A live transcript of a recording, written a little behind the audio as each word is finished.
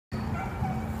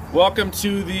Welcome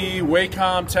to the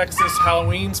WacomTX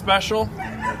Halloween special.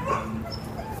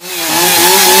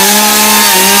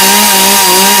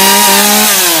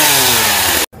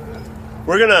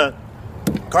 We're gonna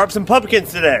carve some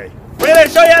pumpkins today. We're gonna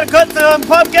show you how to cut some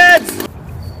pumpkins!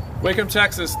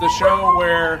 WacomTX is the show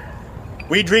where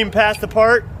we dream past the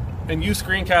part, and you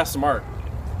screencast some art.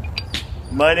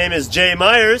 My name is Jay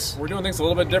Myers. We're doing things a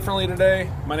little bit differently today.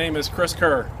 My name is Chris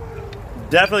Kerr.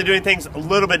 Definitely doing things a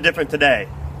little bit different today.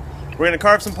 We're gonna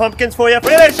carve some pumpkins for you.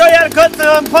 We're gonna show you how to cut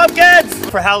some pumpkins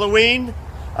for Halloween.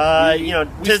 You know,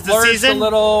 tis the season. A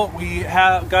little. We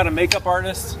have got a makeup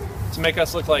artist to make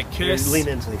us look like Kiss. Lean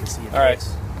in so you can see it. All right,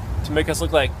 to make us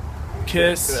look like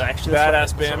Kiss, actually,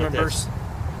 badass band members.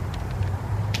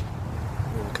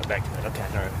 We'll come back to that. Okay.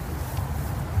 All right.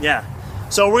 Yeah.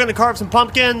 So we're gonna carve some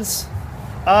pumpkins.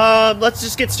 Let's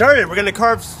just get started. We're gonna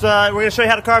carve. We're gonna show you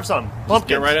how to carve some pumpkins.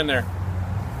 Get right in there.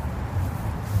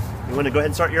 You want to go ahead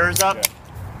and start yours up? Okay.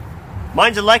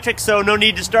 Mine's electric, so no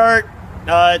need to start.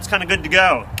 It's kind of good to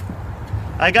go.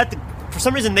 For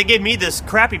some reason they gave me this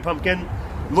crappy pumpkin.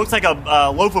 It looks like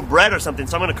a loaf of bread or something,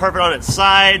 so I'm going to carve it on its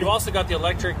side. You also got the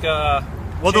electric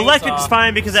well, the electric is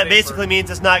fine because that basically means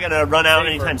it's not going to run out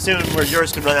anytime soon, where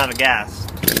yours could run out of gas.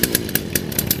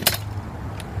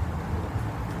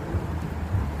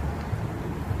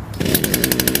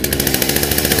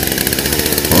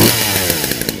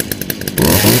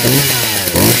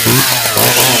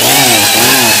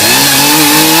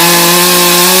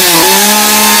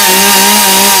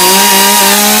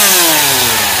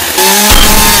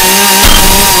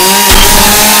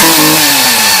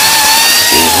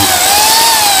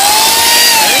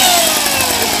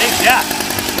 Yeah,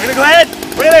 we're gonna go ahead.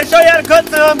 We're gonna show you how to cut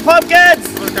some pumpkins.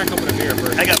 I'm gonna crack open a beer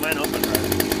first. I got mine open.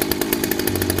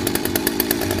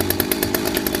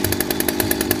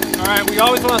 All right, we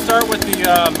always want to start with the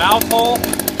mouth hole.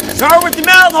 Start with the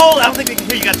mouth hole. I don't think they can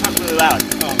hear you. Gotta talk really loud.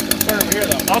 Oh, start over here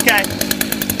though. Okay.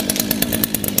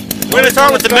 We're gonna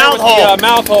start with the mouth hole. The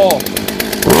mouth hole.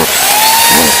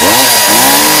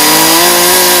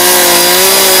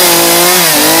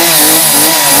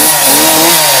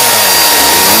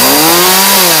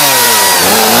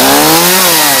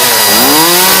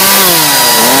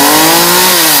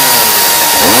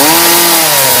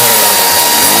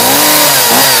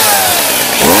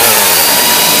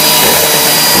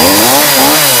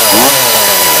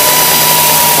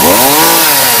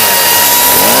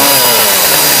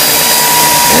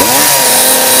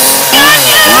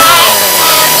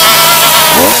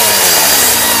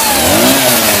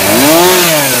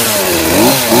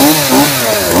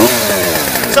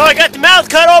 So I got the mouth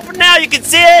cut open now. You can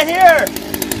see it here.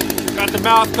 Got the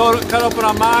mouth cut open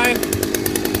on mine.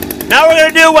 Now we're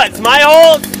gonna do what? Some eye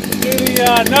holes? Do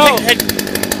the nose.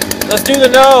 Let's do the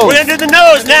nose. We're gonna do the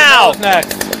nose now. The nose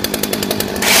next.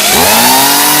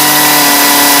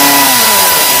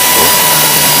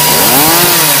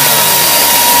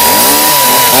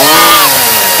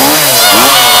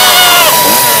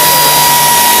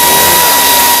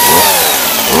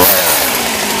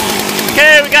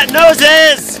 Okay, we got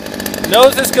noses.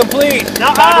 Nose is complete.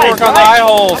 Now time eyes. to work on the eye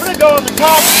holes. I'm gonna go on the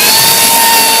top.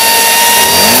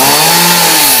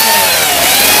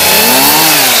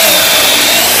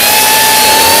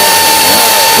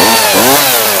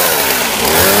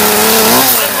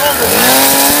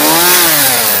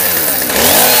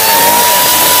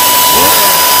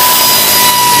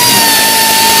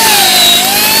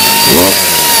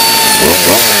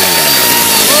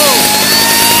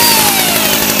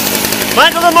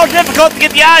 Mine's a little more difficult to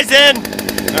get the eyes in.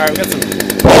 All right, we got some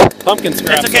pumpkin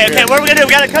scraps. That's okay. Okay, what are we gonna do?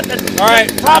 We gotta cut the. All right,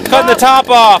 I'm cutting the top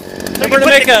off. Remember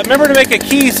to make a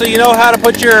key so you know how to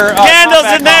put your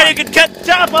candles in there. You can cut the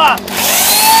top off.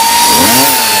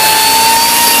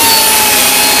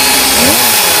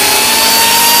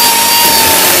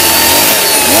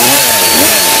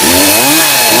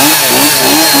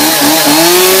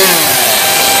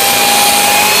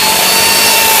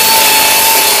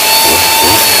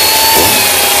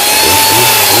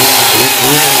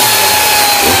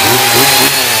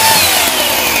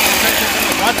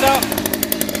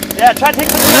 Yeah, try to take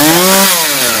some.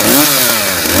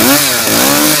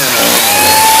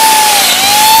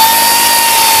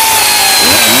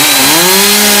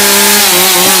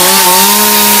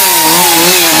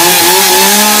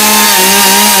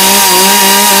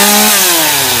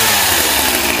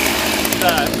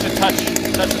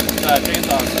 Touch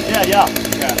chainsaw. Yeah.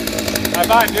 High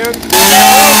five, dude.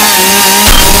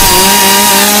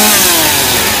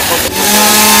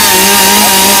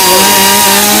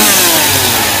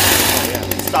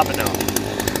 Stop it now.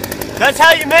 That's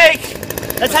how you make.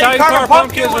 That's how you carve a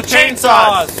pumpkin with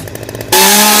chainsaws.